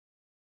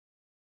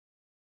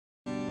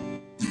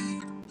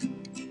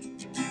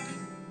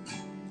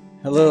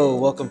Hello,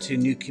 welcome to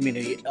New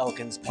Community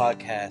Elkins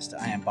podcast.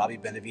 I am Bobby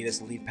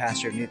Benavides, lead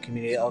pastor of New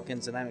Community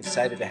Elkins, and I'm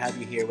excited to have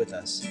you here with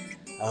us.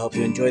 I hope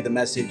you enjoy the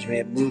message.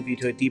 May it move you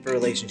to a deeper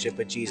relationship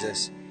with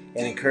Jesus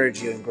and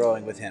encourage you in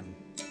growing with Him.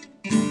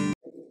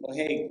 Well,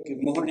 hey,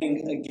 good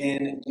morning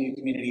again, New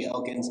Community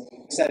Elkins.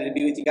 Excited to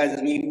be with you guys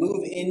as we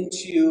move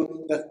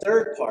into the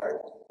third part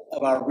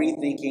of our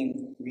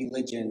Rethinking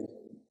Religion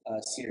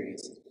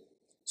series.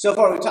 So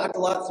far, we've talked a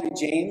lot through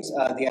James,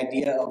 the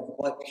idea of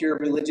what pure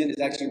religion is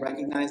actually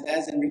recognized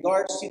as in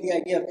regards to the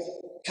idea of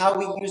how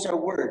we use our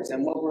words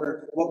and what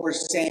we're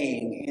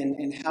saying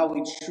and how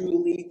we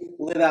truly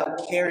live out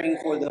caring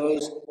for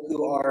those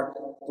who are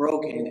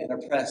broken and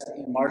oppressed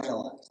and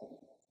marginalized.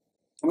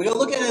 And we're going to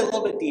look at it a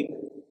little bit deeper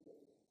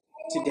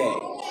today.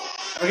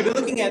 We're going to be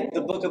looking at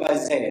the book of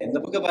Isaiah. In the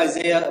book of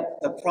Isaiah,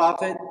 the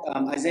prophet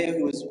Isaiah,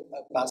 who was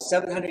about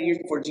 700 years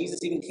before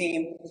Jesus even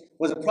came,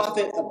 was a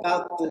prophet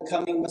about the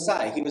coming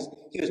Messiah. He was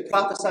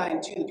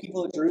prophesying to the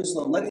people of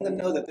Jerusalem, letting them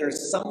know that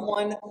there's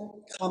someone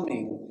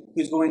coming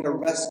who's going to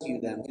rescue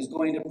them, who's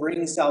going to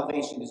bring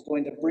salvation, who's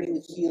going to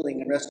bring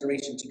healing and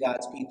restoration to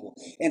God's people.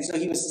 And so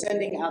he was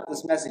sending out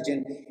this message.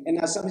 And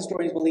now some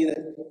historians believe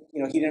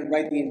that he didn't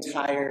write the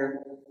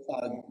entire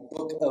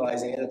book of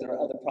Isaiah, that there are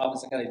other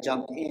prophets that kind of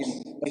jumped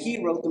in, but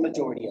he wrote the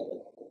majority of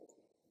it.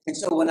 And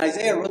so when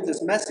Isaiah wrote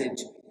this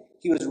message,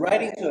 he was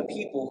writing to a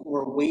people who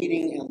were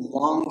waiting and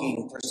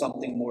longing for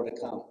something more to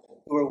come,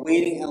 who were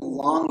waiting and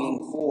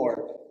longing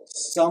for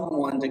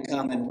someone to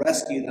come and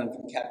rescue them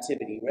from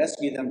captivity,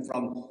 rescue them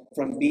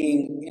from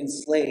being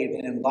enslaved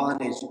and in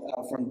bondage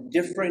from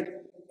different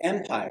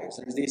empires.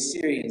 There was the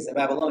Assyrians, the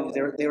Babylonians,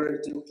 they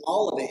were through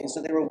all of it, and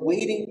so they were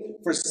waiting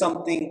for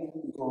something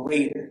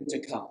greater to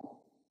come.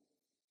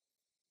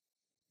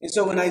 And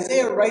so when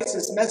Isaiah writes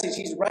this message,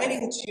 he's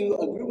writing to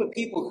a group of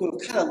people who have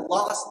kind of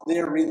lost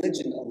their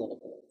religion a little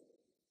bit.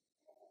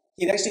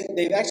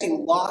 They've actually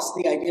lost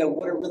the idea of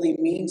what it really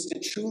means to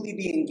truly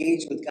be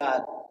engaged with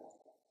God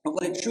and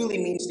what it truly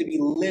means to be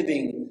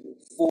living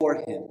for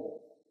Him.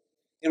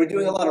 They were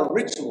doing a lot of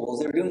rituals,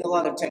 they were doing a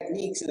lot of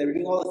techniques, and they were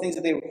doing all the things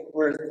that they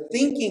were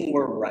thinking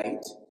were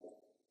right,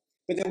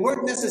 but they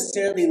weren't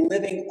necessarily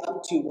living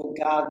up to what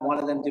God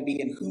wanted them to be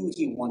and who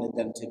He wanted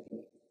them to be.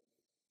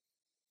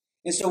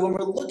 And so when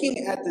we're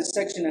looking at this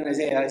section in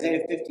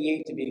Isaiah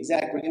 58 to be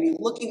exact, we're going to be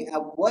looking at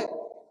what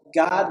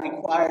God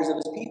requires of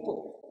His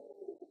people.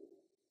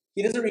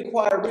 He doesn't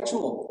require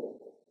ritual.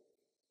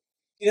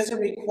 He doesn't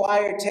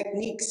require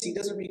techniques. He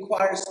doesn't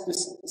require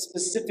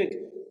specific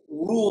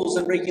rules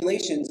and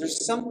regulations.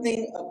 There's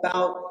something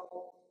about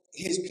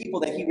His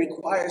people that He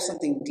requires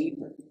something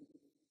deeper,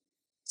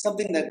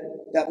 something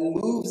that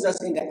moves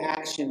us into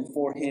action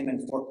for Him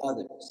and for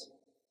others.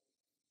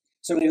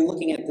 So we're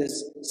looking at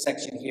this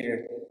section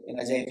here in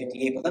Isaiah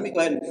 58, but let me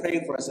go ahead and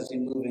pray for us as we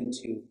move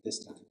into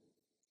this time.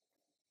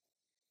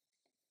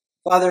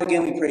 Father,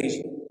 again, we praise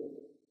You.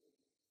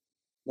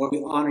 Lord,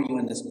 we honor You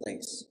in this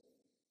place.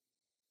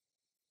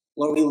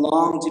 Lord, we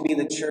long to be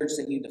the church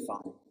that You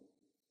define.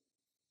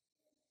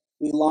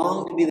 We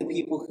long to be the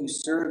people who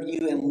serve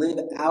You and live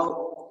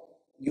out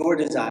Your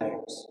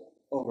desires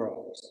over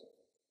ours.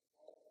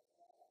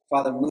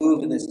 Father,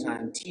 move in this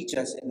time. Teach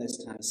us in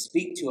this time.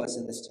 Speak to us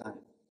in this time.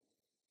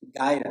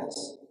 Guide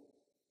us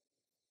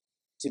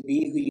to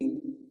be who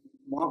You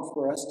want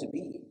for us to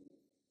be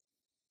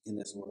in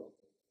this world.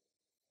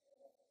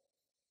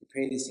 We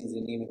pray these things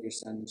in the name of Your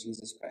Son,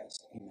 Jesus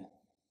Christ. Amen.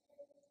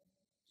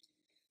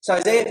 So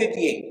Isaiah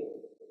 58,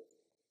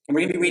 and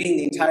we're going to be reading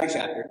the entire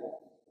chapter.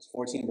 It's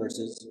 14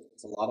 verses.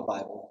 It's a lot of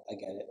Bible. I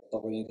get it,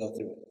 but we're going to go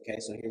through it. Okay,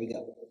 so here we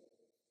go.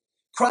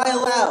 Cry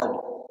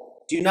aloud.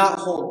 Do not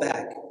hold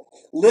back.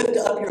 Lift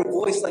up your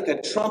voice like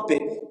a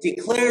trumpet.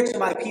 Declare to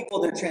My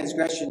people their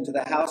transgression, to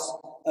the house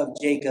of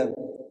Jacob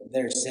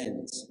their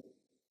sins.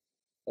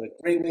 What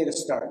a great way to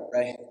start,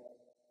 right?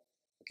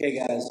 Okay,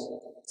 guys,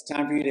 it's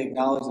time for you to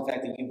acknowledge the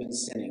fact that you've been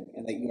sinning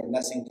and that you are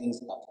messing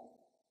things up.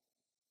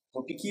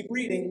 Hope you keep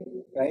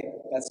reading, right?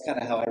 That's kind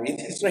of how I read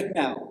this right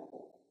now.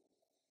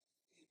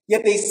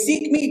 Yet they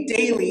seek Me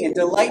daily and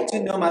delight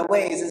to know My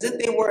ways, as if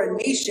they were a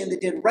nation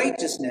that did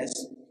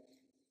righteousness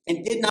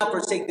and did not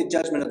forsake the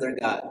judgment of their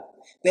God.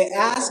 They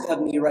ask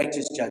of Me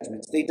righteous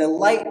judgments. They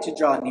delight to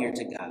draw near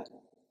to God.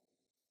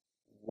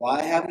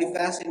 Why have we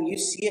fasted and You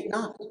see it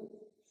not?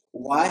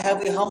 Why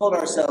have we humbled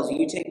ourselves and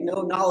You take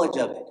no knowledge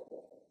of it?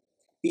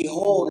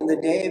 Behold, in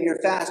the day of your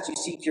fast you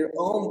seek your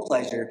own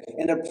pleasure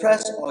and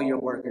oppress all your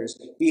workers.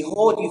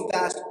 Behold, you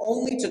fast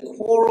only to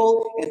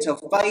quarrel and to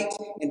fight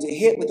and to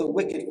hit with a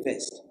wicked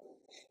fist.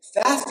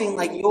 Fasting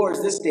like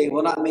yours this day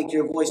will not make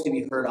your voice to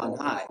be heard on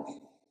high.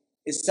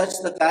 Is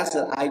such the fast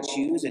that I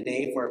choose, a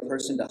day for a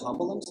person to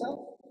humble himself?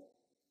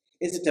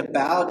 Is it to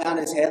bow down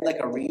his head like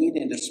a reed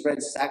and to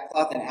spread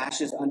sackcloth and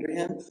ashes under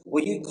him?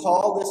 Will you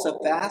call this a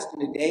fast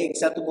and a day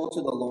acceptable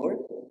to the Lord?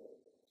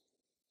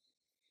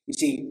 You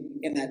see,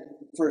 in that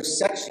first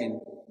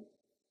section,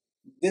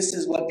 this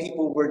is what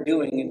people were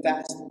doing in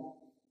fasting.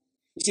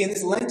 You see, in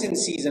this Lenten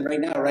season right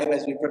now, right,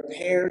 as we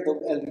prepare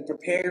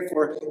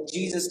for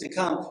Jesus to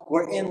come,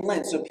 we're in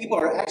Lent. So people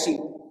are actually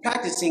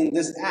practicing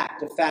this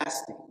act of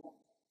fasting.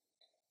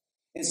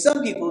 And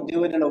some people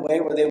do it in a way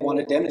where they want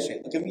to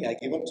demonstrate. Look at me, I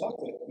gave up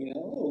chocolate,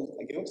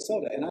 I gave up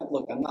soda. And I'm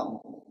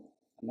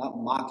not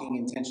mocking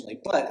intentionally,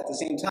 but at the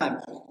same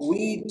time,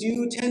 we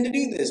do tend to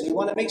do this. We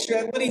want to make sure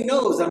everybody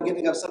knows I'm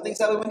giving up something,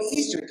 so that when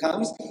Easter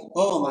comes,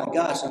 oh my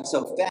gosh, I'm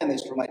so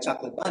famished for my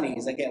chocolate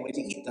bunnies, I can't wait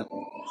to eat them.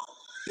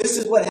 This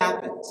is what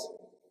happens.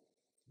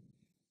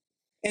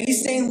 And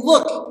he's saying,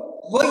 look,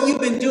 what you've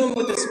been doing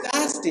with this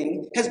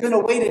fasting has been a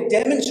way to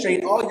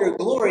demonstrate all your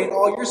glory and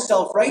all your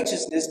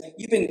self-righteousness.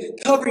 You've been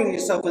covering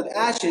yourself with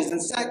ashes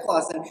and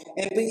sackcloth.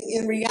 And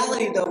in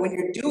reality, though, when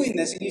you're doing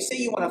this and you say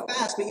you want to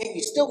fast, but yet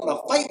you still want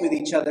to fight with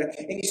each other,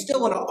 and you still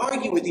want to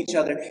argue with each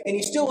other, and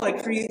you still want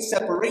to create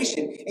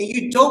separation, and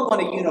you don't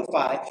want to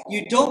unify,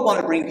 you don't want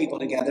to bring people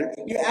together,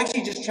 you're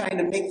actually just trying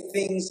to make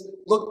things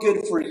look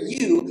good for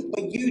you,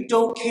 but you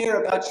don't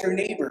care about your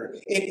neighbor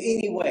in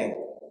any way.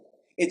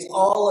 It's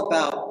all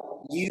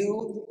about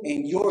you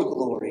and your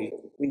glory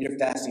when you're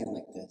fasting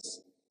like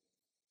this.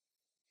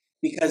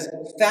 Because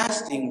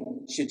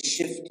fasting should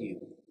shift you.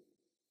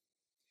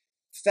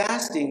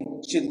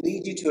 Fasting should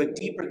lead you to a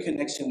deeper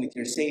connection with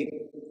your Savior.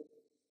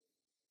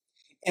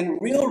 And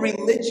real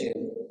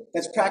religion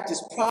that's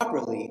practiced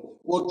properly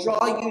will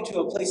draw you to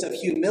a place of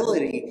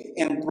humility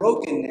and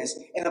brokenness,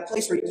 and a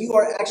place where you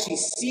are actually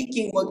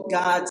seeking what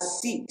God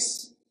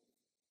seeks.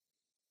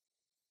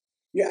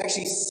 You're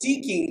actually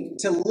seeking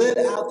to live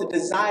out the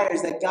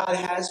desires that God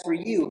has for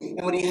you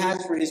and what he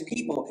has for his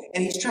people.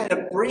 And he's trying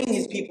to bring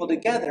his people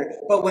together.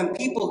 But when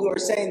people who are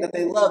saying that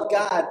they love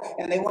God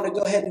and they want to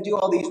go ahead and do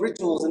all these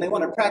rituals and they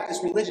want to practice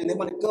religion, they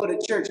want to go to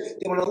church,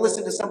 they want to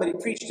listen to somebody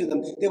preach to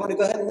them, they want to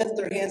go ahead and lift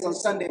their hands on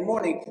Sunday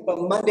morning,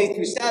 but Monday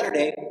through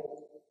Saturday,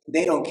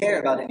 they don't care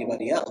about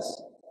anybody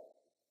else.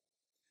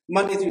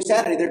 Monday through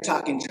Saturday, they're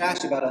talking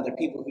trash about other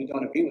people who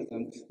don't agree with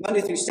them.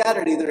 Monday through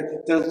Saturday,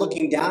 they're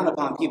looking down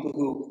upon people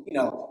who,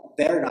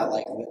 they're not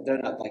like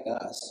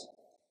us.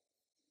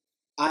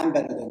 I'm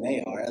better than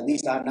they are. At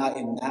least I'm not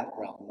in that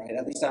realm, right?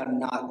 At least I'm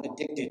not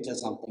addicted to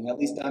something. At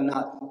least I'm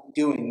not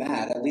doing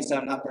that. At least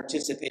I'm not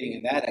participating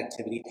in that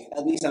activity.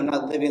 At least I'm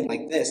not living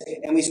like this.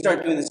 And we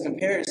start doing this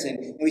comparison,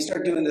 and we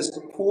start doing this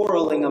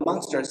quarreling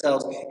amongst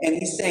ourselves. And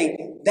he's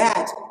saying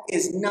that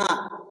is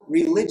not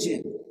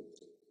religion.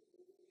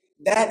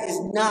 That is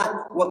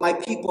not what my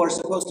people are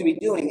supposed to be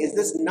doing.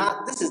 This is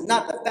not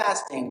the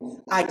fasting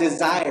I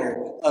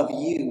desire of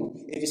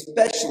you,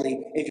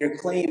 especially if you're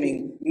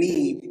claiming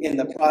me in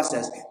the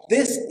process.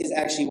 This is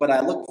actually what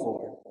I look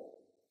for.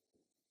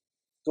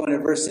 Going to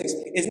verse 6.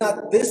 Is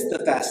not this the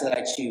fast that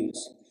I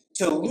choose?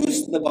 To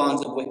loose the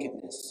bonds of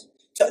wickedness,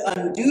 to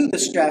undo the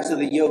straps of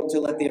the yoke,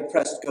 to let the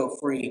oppressed go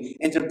free,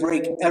 and to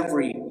break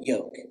every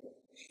yoke.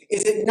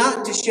 Is it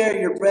not to share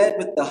your bread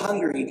with the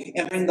hungry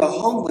and bring the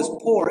homeless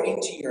poor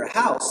into your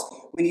house?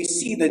 When you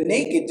see the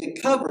naked, to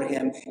cover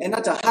him, and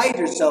not to hide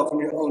yourself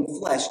from your own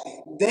flesh?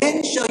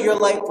 Then shall your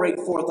light break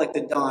forth like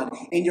the dawn,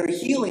 and your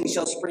healing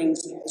shall spring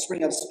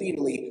up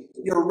speedily.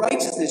 Your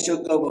righteousness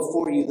shall go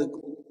before you.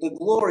 The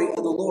glory of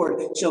the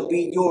Lord shall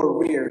be your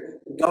rear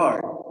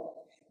guard.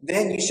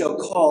 Then you shall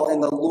call,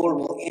 and the Lord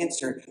will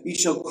answer. You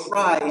shall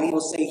cry, and he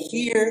will say,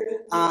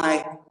 Here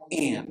I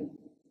am.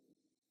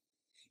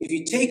 If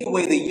you take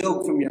away the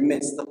yoke from your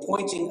midst, the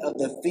pointing of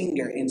the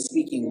finger and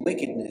speaking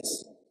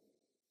wickedness.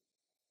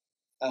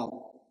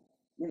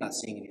 We're not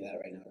seeing any of that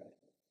right now,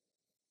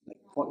 right?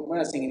 We're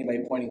not seeing anybody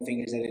pointing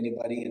fingers at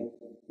anybody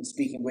and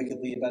speaking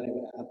wickedly about it.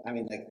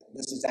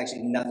 This is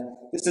actually nothing.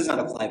 This does not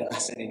apply to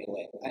us in any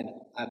way. I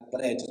know,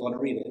 but I just want to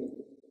read it.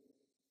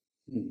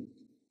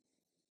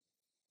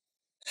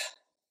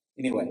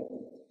 Anyway.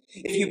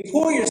 If you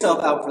pour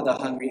yourself out for the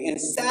hungry and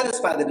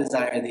satisfy the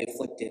desire of the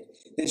afflicted,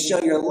 then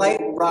shall your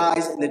light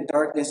rise in the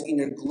darkness and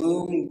your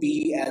gloom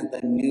be as the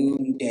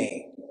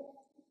noonday.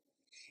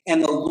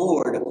 And the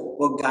Lord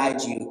will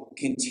guide you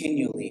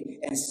continually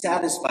and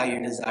satisfy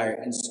your desire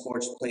in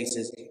scorched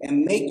places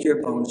and make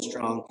your bones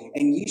strong.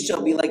 And you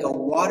shall be like a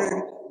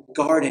watered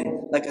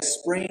garden, like a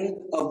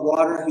spring of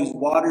water whose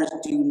waters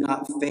do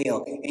not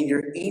fail. And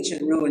your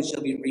ancient ruins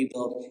shall be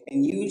rebuilt.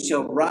 And you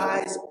shall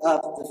rise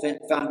up the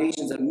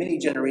foundations of many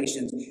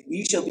generations.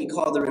 You shall be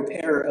called the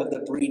repairer of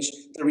the breach,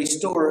 the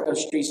restorer of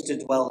streets to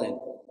dwell in.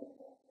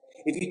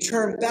 If you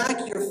turn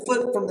back your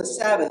foot from the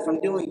Sabbath, from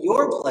doing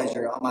your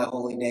pleasure on my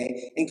holy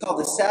day, and call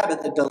the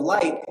Sabbath a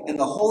delight and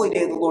the holy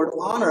day of the Lord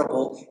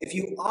honorable, if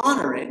you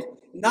honor it,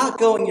 not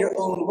going your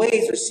own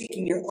ways or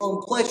seeking your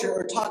own pleasure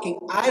or talking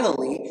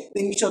idly,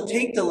 then you shall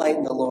take delight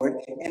in the Lord,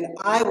 and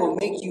I will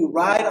make you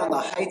ride on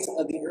the heights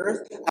of the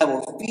earth. I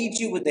will feed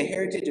you with the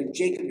heritage of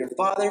Jacob your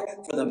father,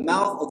 for the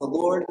mouth of the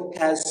Lord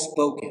has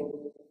spoken.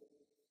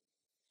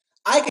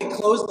 I could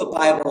close the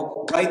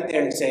Bible right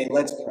there and say,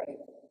 let's pray.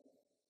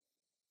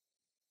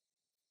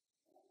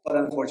 But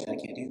unfortunately,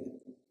 I can't do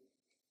that.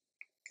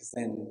 Because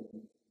then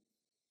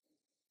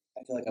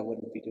I feel like I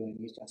wouldn't be doing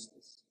you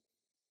justice.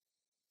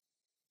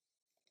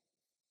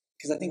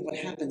 Because I think what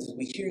happens is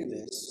we hear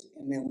this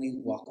and then we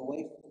walk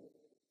away from it.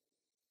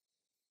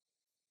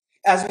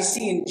 As we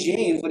see in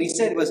James, what he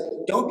said was,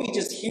 don't be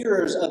just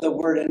hearers of the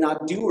word and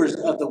not doers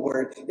of the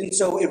word. And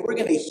so if we're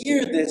going to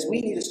hear this,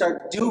 we need to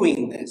start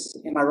doing this.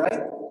 Am I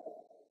right?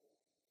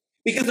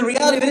 Because the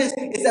reality of it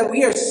is that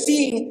we are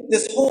seeing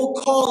this whole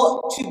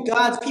call to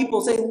God's people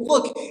saying,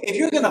 look, if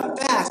you're going to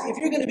fast, if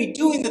you're going to be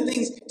doing the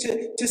things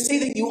to say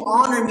that you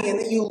honor me and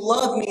that you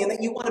love me and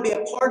that you want to be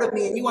a part of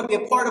me and you want to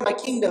be a part of my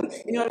kingdom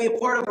and you want to be a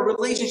part of a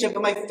relationship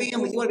with my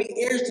family, you want to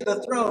be heirs to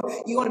the throne,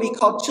 you want to be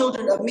called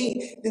children of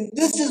me, then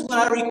this is what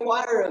I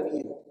require of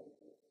you.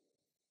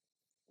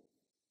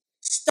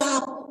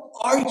 Stop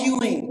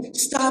arguing.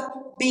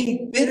 Stop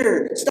being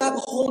bitter. Stop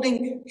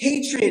holding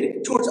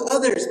hatred towards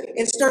others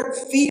and start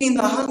feeding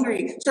the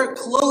hungry. Start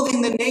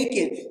clothing the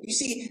naked. You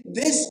see,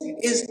 this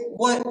is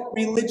what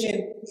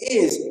religion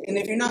is. And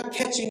if you're not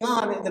catching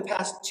on in the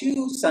past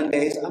 2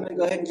 Sundays, I'm going to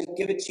go ahead and just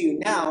give it to you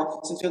now,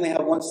 since we only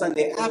have 1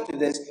 Sunday after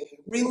this.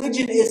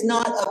 Religion is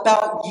not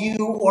about you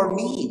or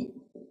me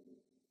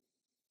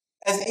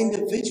as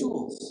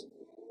individuals.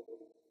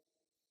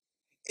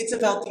 It's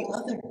about the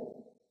other.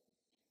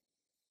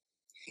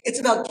 It's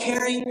about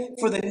caring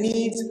for the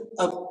needs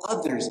of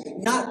others,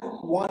 not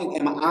wanting,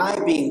 am I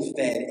being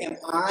fed? Am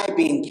I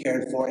being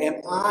cared for?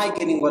 Am I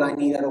getting what I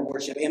need out of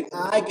worship? Am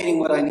I getting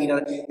what I need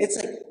out of, it's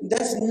like,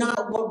 that's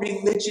not what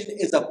religion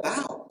is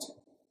about.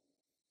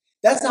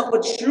 That's not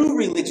what true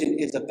religion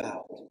is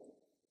about.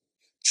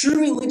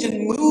 True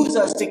religion moves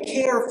us to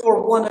care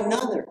for one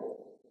another.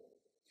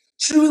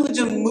 True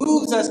religion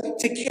moves us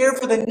to care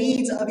for the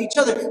needs of each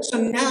other.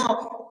 So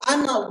now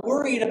I'm not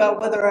worried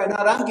about whether or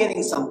not I'm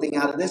getting something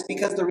out of this,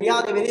 because the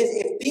reality of it is,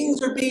 if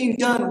things are being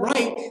done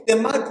right,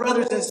 then my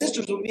brothers and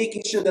sisters will be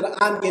making sure that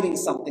I'm getting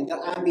something, that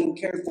I'm being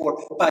cared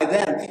for by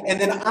them.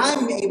 And then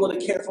I'm able to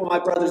care for my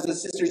brothers and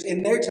sisters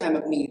in their time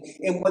of need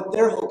and what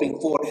they're hoping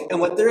for and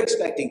what they're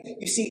expecting.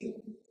 You see,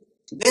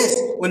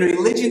 when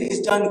religion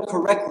is done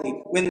correctly,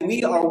 when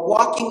we are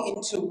walking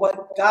into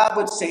what God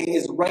would say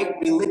is right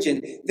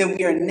religion, then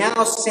we are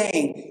now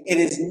saying it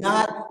is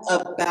not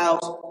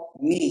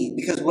about me.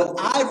 Because what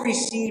I've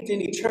received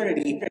in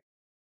eternity,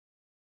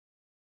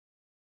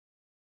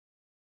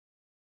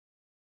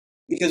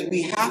 because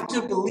we have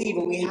to believe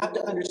and we have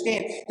to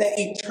understand that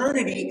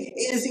eternity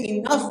is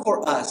enough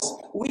for us.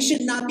 We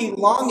should not be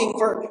longing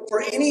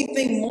for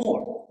anything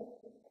more.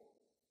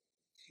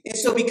 And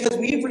so because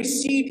we've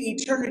received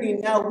eternity,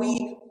 now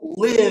we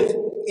live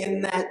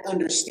in that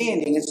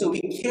understanding. And so we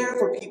care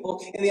for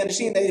people in the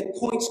understanding that it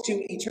points to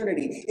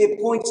eternity.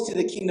 It points to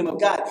the kingdom of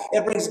God.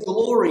 It brings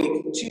glory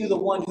to the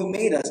one who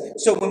made us.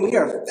 So when we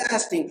are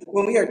fasting,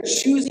 when we are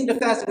choosing to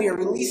fast, we are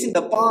releasing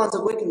the bonds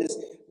of wickedness,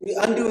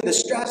 undoing the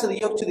straps of the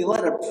yoke to the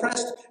let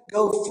oppressed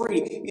go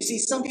free. You see,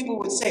 some people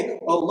would say,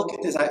 oh, look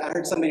at this. I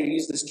heard somebody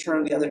use this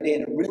term the other day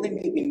and it really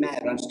made me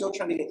mad, but I'm still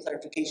trying to get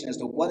clarification as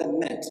to what it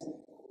meant.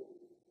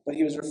 But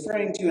he was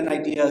referring to an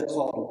idea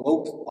called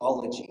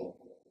wokeology.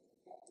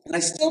 And I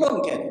still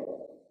don't get it.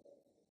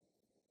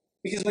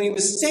 Because when he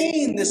was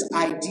saying this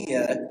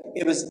idea,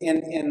 it was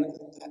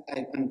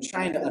I'm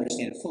trying to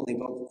understand it fully,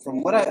 but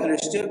from what I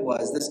understood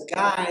was this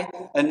guy,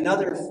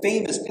 another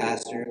famous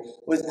pastor,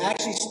 was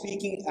actually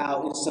speaking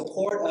out in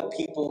support of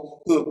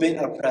people who have been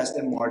oppressed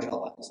and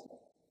marginalized.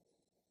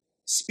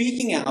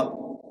 Speaking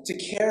out to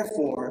care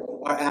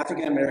for our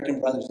African American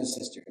brothers and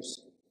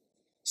sisters.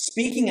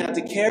 Speaking out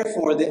to care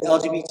for the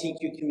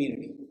LGBTQ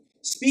community.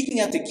 Speaking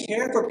out to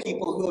care for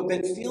people who have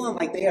been feeling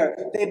like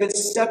they've been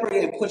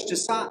separated and pushed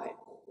aside.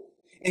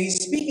 And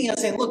he's speaking out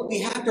saying, look, we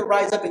have to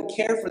rise up and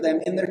care for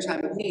them in their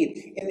time of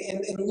need.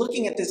 And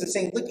looking at this and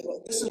saying, look,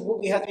 this is what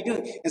we have to be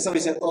doing. And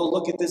somebody said, oh,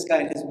 look at this guy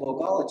and his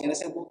wokeology. And I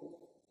said, well,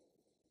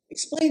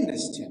 explain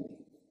this to me.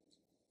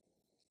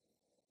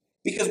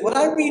 Because what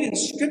I read in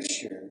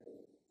Scripture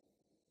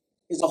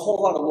is a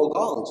whole lot of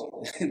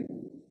wokeology.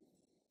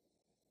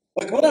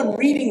 Like what I'm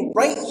reading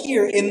right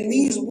here in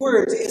these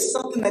words is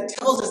something that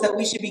tells us that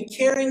we should be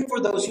caring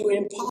for those who are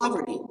in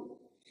poverty,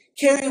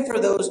 caring for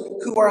those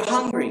who are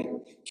hungry,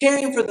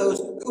 caring for those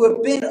who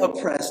have been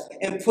oppressed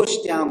and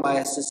pushed down by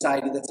a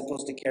society that's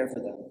supposed to care for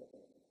them,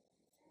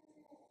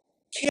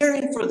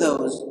 caring for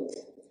those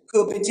who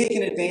have been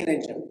taken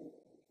advantage of.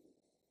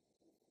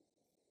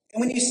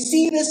 And when you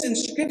see this in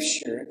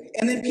Scripture,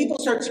 and then people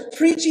start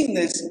preaching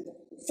this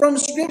from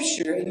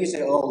Scripture, and you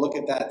say, oh, look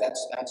at that,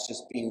 that's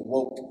just being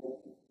woke.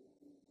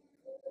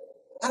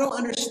 I don't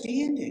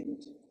understand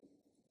it.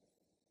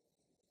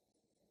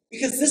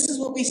 Because this is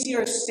what we see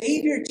our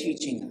Savior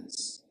teaching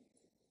us.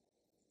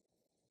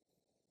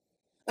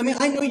 I mean,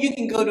 I know you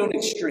can go to an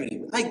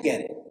extreme. I get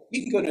it.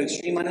 You can go to an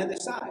extreme on either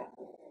side.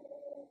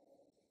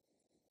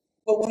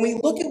 But when we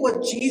look at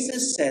what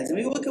Jesus says, and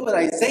we look at what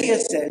Isaiah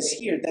says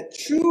here, that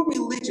true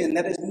religion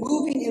that is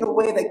moving in a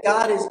way that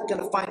God is going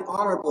to find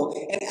honorable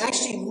and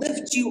actually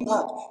lift you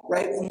up,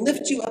 right? And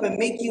lift you up and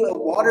make you a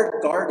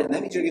watered garden.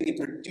 That means you're going to be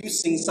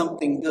producing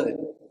something good.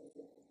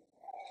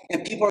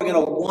 And people are going to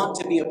want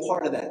to be a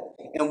part of that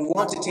and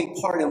want to take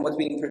part in what's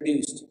being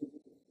produced.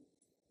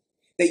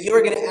 That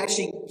you're going to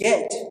actually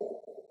get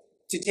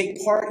to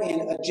take part in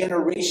a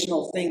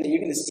generational thing that you're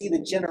going to see the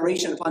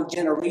generation upon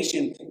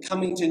generation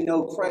coming to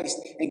know Christ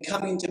and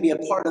coming to be a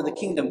part of the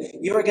kingdom.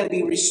 You're going to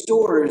be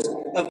restorers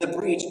of the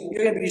breach.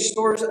 You're going to be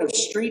restorers of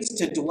streets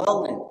to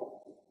dwell in.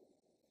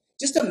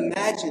 Just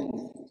imagine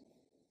that.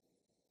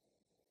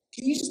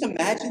 Can you just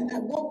imagine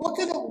that? What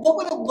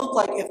would it look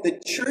like if the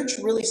church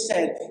really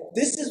said,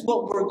 this is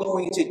what we're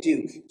going to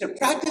do? To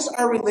practice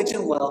our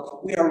religion well,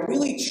 we are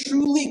really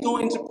truly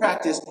going to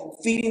practice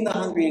feeding the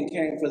hungry and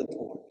caring for the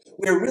poor.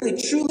 We are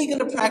really truly going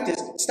to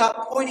practice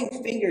stop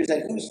pointing fingers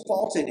at whose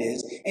fault it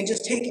is and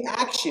just take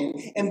action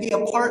and be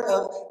a part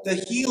of the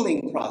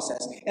healing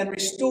process and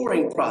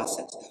restoring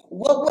process.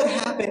 What would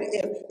happen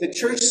if the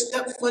church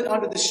stepped foot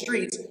onto the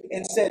streets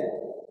and said,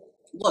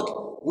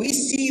 look, we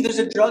see there's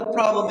a drug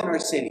problem in our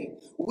city.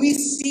 We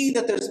see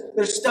that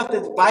there's stuff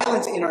that's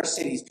violence in our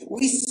cities.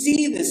 We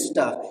see this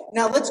stuff.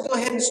 Now let's go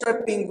ahead and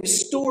start being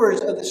restorers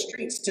of the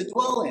streets to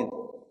dwell in.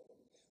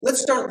 Let's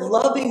start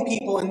loving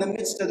people in the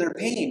midst of their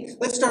pain.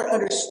 Let's start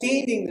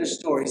understanding their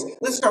stories.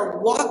 Let's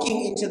start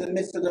walking into the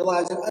midst of their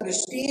lives and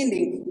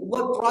understanding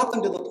what brought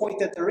them to the point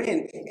that they're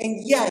in.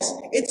 And yes,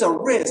 it's a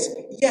risk.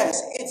 Yes,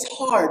 it's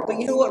hard. But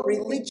you know what?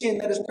 Religion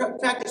that is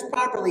practiced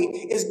properly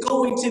is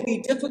going to be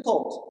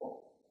difficult.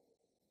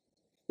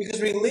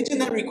 Because religion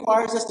that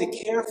requires us to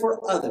care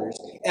for others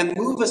and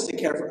move us to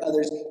care for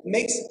others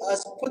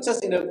puts us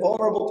in a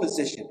vulnerable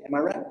position. Am I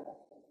right?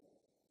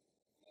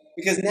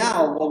 Because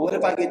now, well, what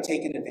if I get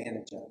taken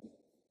advantage of?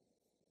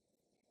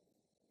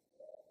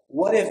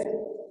 What if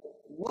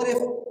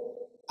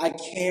I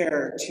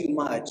care too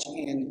much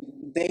and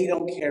they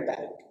don't care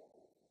back?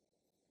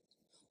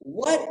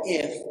 What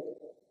if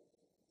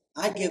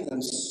I give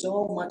them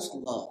so much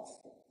love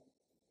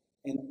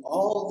and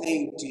all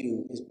they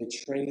do is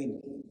betray me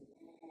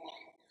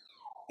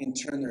and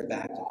turn their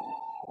back on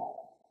me?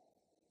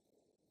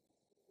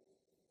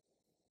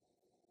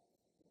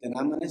 Then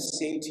I'm going to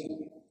say to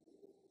you,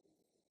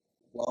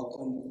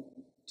 welcome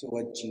to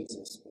what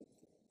Jesus would.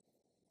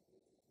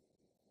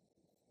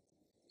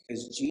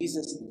 Because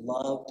Jesus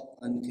loved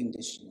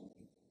unconditionally.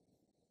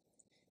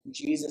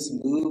 Jesus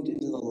moved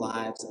into the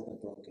lives of the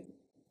broken,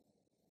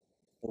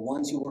 the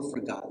ones who were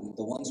forgotten,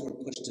 the ones who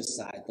were pushed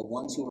aside, the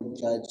ones who were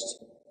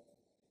judged,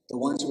 the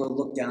ones who were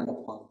looked down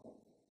upon.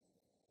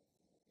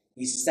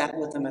 He sat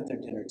with them at their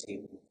dinner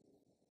table.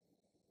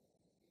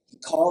 He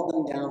called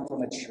them down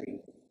from a tree.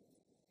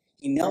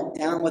 He knelt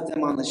down with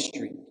them on the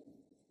street.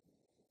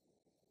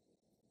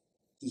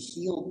 He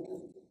healed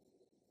them.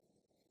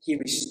 He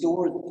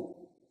restored them,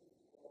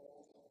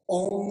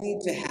 only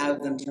to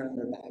have them turn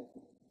their back,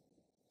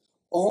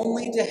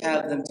 only to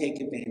have them take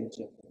advantage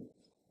of them,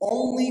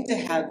 only to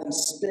have them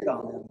spit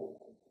on them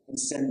and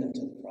send them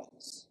to the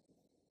cross.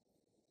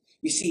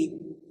 You see,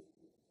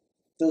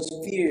 those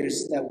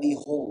fears that we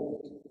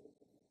hold,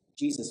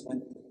 Jesus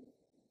went through.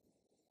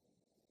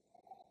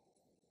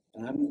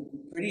 And I'm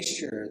pretty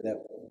sure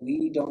that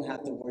we don't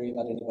have to worry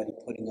about anybody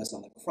putting us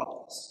on the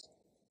cross.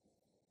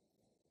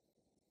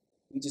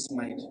 We just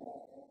might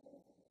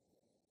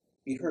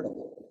be hurt a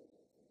little bit.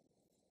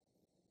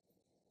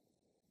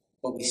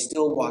 But we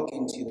still walk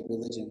into the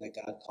religion that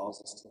God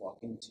calls us to walk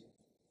into.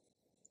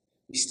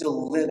 We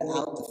still live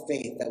out the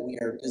faith that we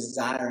are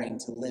desiring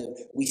to live.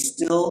 We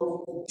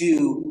still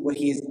do what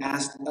he has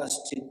asked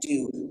us to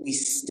do. We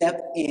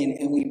step in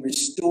and we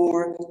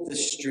restore the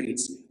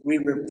streets. We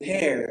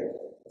repair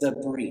the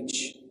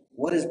breach.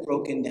 What is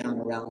broken down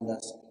around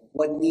us?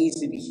 What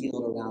needs to be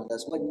healed around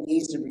us? What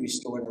needs to be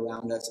restored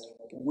around us?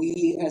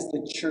 We as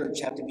the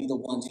church have to be the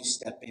ones who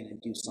step in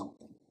and do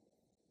something.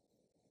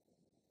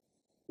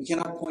 We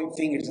cannot point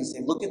fingers and say,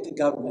 look at the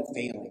government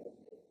failing.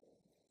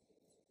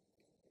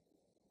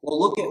 Well,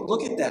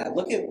 look at that.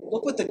 Look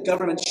what the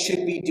government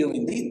should be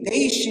doing.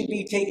 They should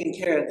be taking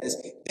care of this.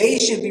 They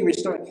should be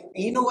restoring.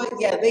 And you know what?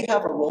 Yeah, they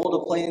have a role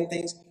to play in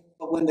things.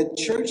 But when the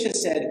church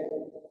has said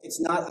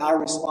it's not our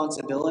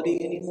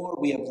responsibility anymore,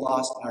 we have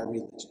lost our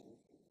religion.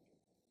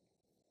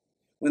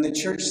 When the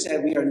church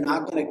said we are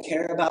not going to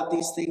care about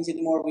these things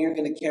anymore, we are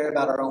going to care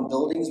about our own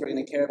buildings, we're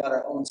going to care about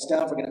our own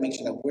stuff, we're going to make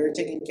sure that we're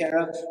taken care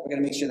of, we're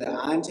going to make sure that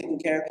I'm taken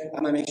care of,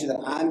 I'm going to make sure that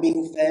I'm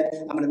being fed,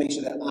 I'm going to make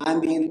sure that I'm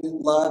being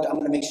loved, I'm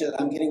going to make sure that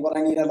I'm getting what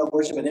I need out of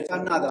worship, and if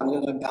I'm not, then I'm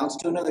going to bounce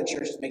to another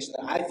church to make sure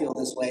that I feel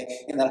this way,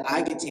 and that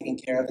I get taken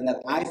care of, and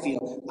that I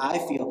feel,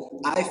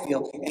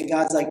 and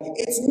God's like,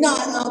 it's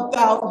not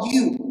about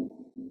you.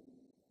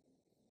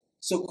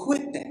 So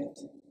quit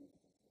that.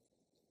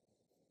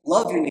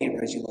 Love your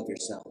neighbor as you love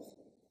yourself.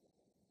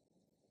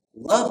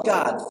 Love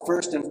God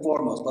first and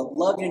foremost, but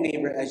love your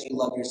neighbor as you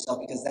love yourself,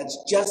 because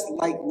that's just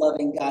like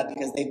loving God,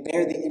 because they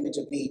bear the image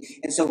of me.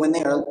 And so when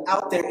they are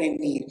out there in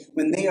need,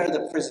 when they are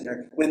the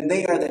prisoner, when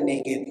they are the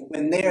naked,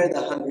 when they are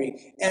the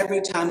hungry,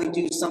 every time we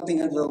do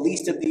something unto the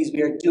least of these,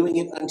 we are doing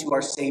it unto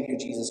our Savior,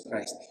 Jesus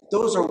Christ.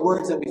 Those are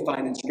words that we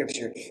find in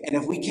Scripture. And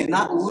if we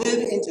cannot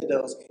live into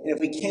those, and if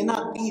we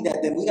cannot be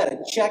that, then we got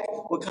to check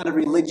what kind of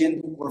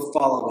religion we're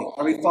following.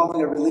 Are we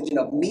following a religion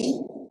of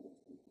me?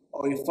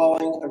 Or are we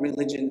following a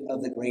religion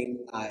of the great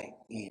I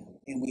am?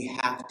 And we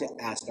have to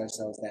ask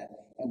ourselves that.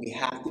 And we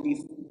have to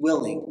be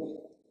willing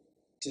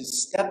to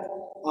step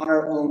on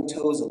our own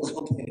toes a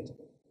little bit.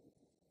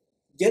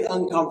 Get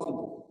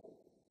uncomfortable.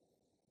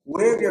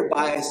 Where have your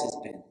biases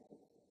been?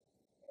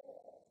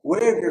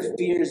 Where have your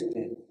fears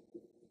been?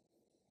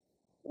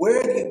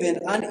 Where have you been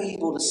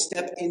unable to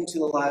step into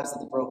the lives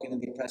of the broken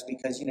and the oppressed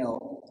because, of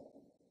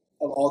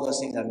all those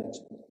things I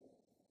mentioned?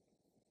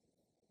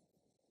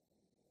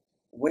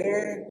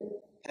 Where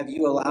have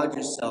you allowed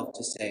yourself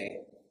to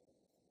say,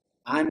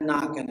 I'm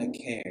not going to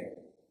care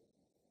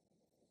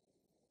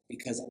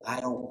because I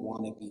don't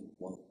want to be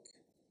woke?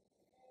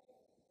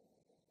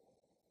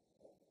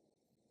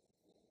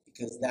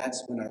 Because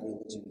that's when our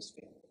religion is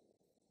failing.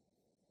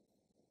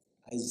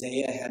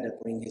 Isaiah had to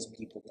bring his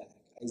people back.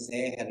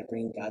 Isaiah had to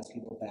bring God's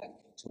people back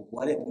to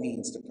what it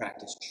means to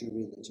practice true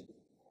religion.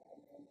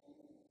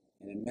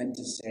 And it meant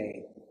to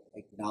say,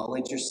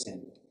 acknowledge your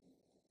sin,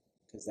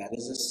 because that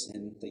is a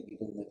sin that you've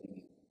been living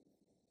in.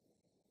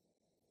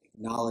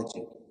 Acknowledge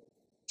it,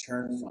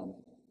 turn from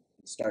it,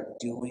 and start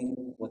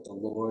doing what the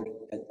Lord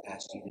has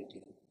asked you to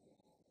do.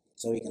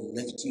 So he can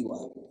lift you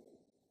up,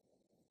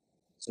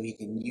 so he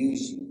can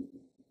use you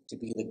to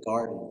be the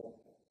garden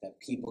that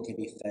people can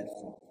be fed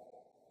from.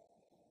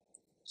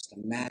 Just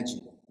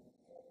imagine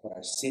what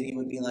our city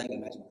would be like,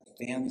 imagine what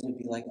our families would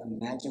be like,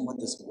 imagine what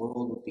this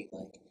world would be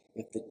like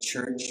if the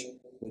church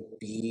would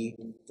be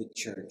the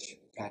church,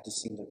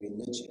 practicing the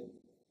religion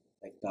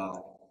that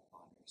God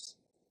honors.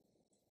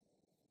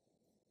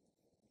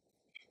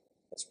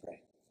 Let's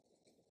pray.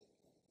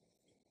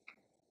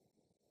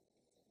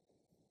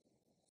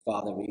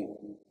 Father, we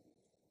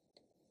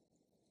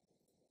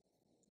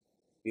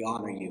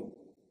honor you.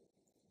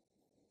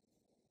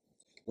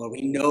 Lord,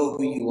 we know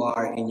who you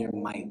are in your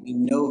might. We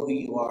know who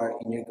you are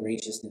in your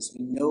graciousness.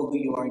 We know who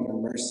you are in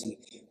your mercy.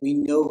 We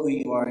know who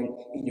you are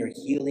in your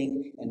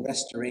healing and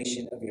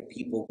restoration of your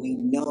people. We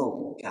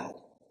know,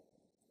 God.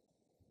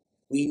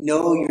 We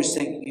know you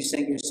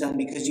sent your son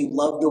because you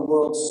loved the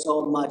world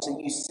so much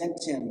that you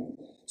sent him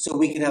so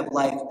we could have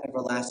life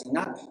everlasting.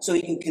 Not so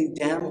he can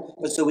condemn,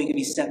 but so we can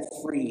be set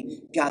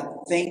free.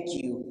 God, thank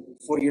you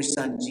for your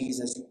son,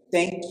 Jesus.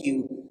 Thank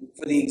you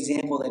for the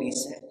example that he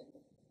set.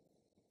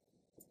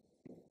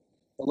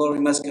 But Lord,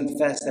 we must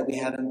confess that we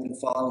haven't been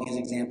following his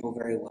example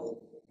very well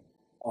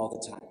all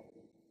the time.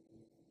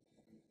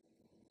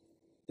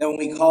 That when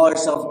we call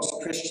ourselves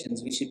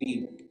Christians, we should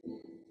be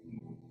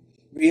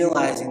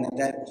realizing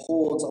that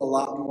holds a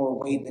lot more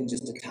weight than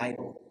just a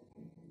title.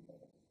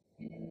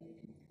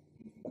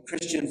 A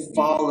Christian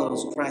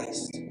follows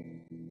Christ.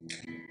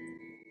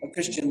 A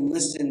Christian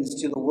listens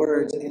to the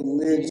words and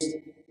lives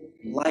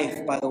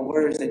life by the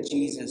words that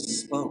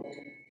Jesus spoke.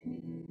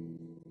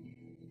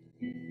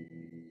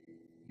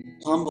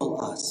 Humble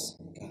us,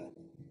 God.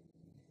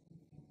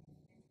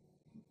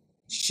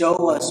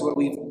 Show us where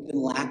we've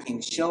been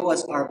lacking. Show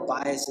us our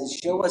biases.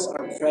 Show us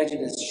our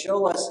prejudice.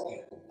 Show us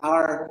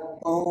our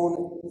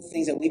own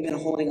things that we've been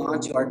holding on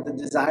to, the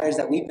desires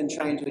that we've been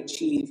trying to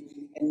achieve,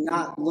 and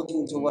not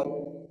looking to what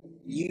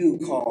you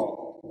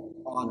call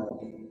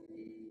honorable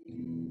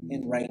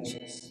and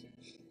righteous.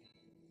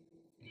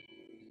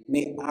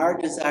 May our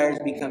desires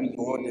become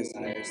your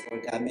desires,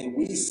 Lord God. May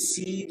we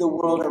see the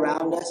world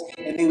around us,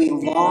 and may we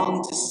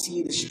long to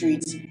see the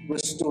streets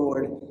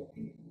restored.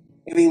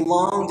 May we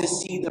long to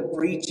see the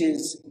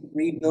breaches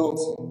rebuilt.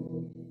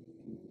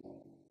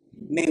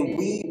 May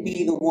we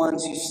be the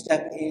ones who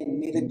step in.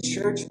 May the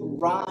church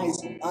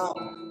rise up,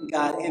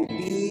 God, and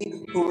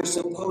be who we're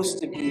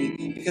supposed to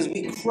be, because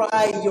we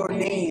cry your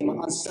name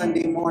on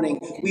Sunday morning.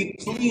 We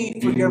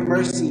plead for your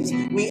mercies.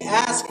 We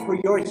ask for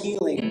your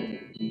healing.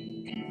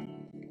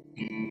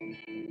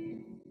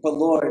 But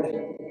Lord,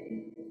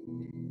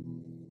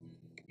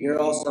 you're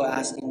also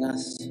asking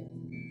us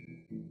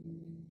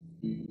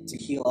to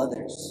heal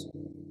others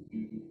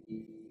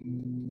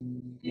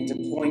and to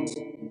point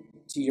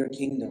to your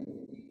kingdom.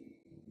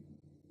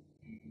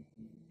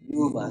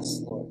 Move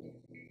us, Lord.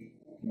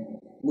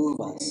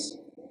 Move us.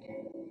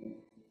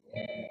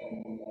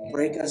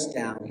 Break us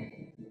down.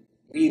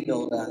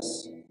 Rebuild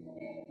us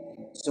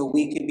so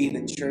we can be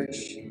the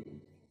church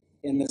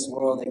in this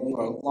world that you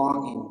are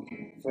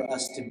longing for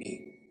us to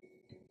be.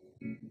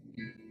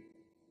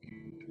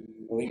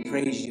 Lord, we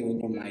praise you in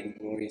your mighty,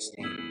 glorious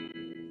name.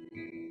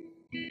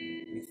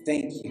 We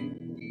thank you.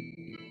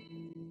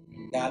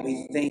 God,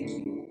 we thank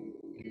you.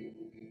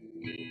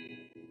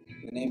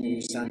 In the name of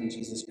your Son,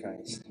 Jesus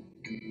Christ.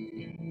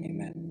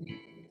 Amen.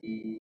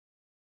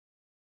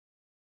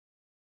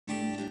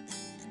 Well,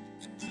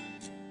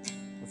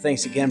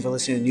 thanks again for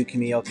listening to New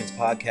Community Elkins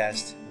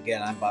podcast.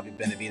 Again, I'm Bobby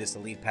Benavides, the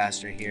lead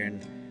pastor here,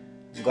 and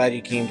I'm glad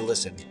you came to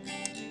listen.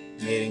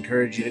 May it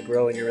encourage you to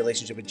grow in your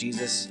relationship with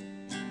Jesus,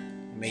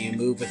 and may you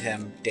move with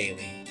him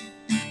daily.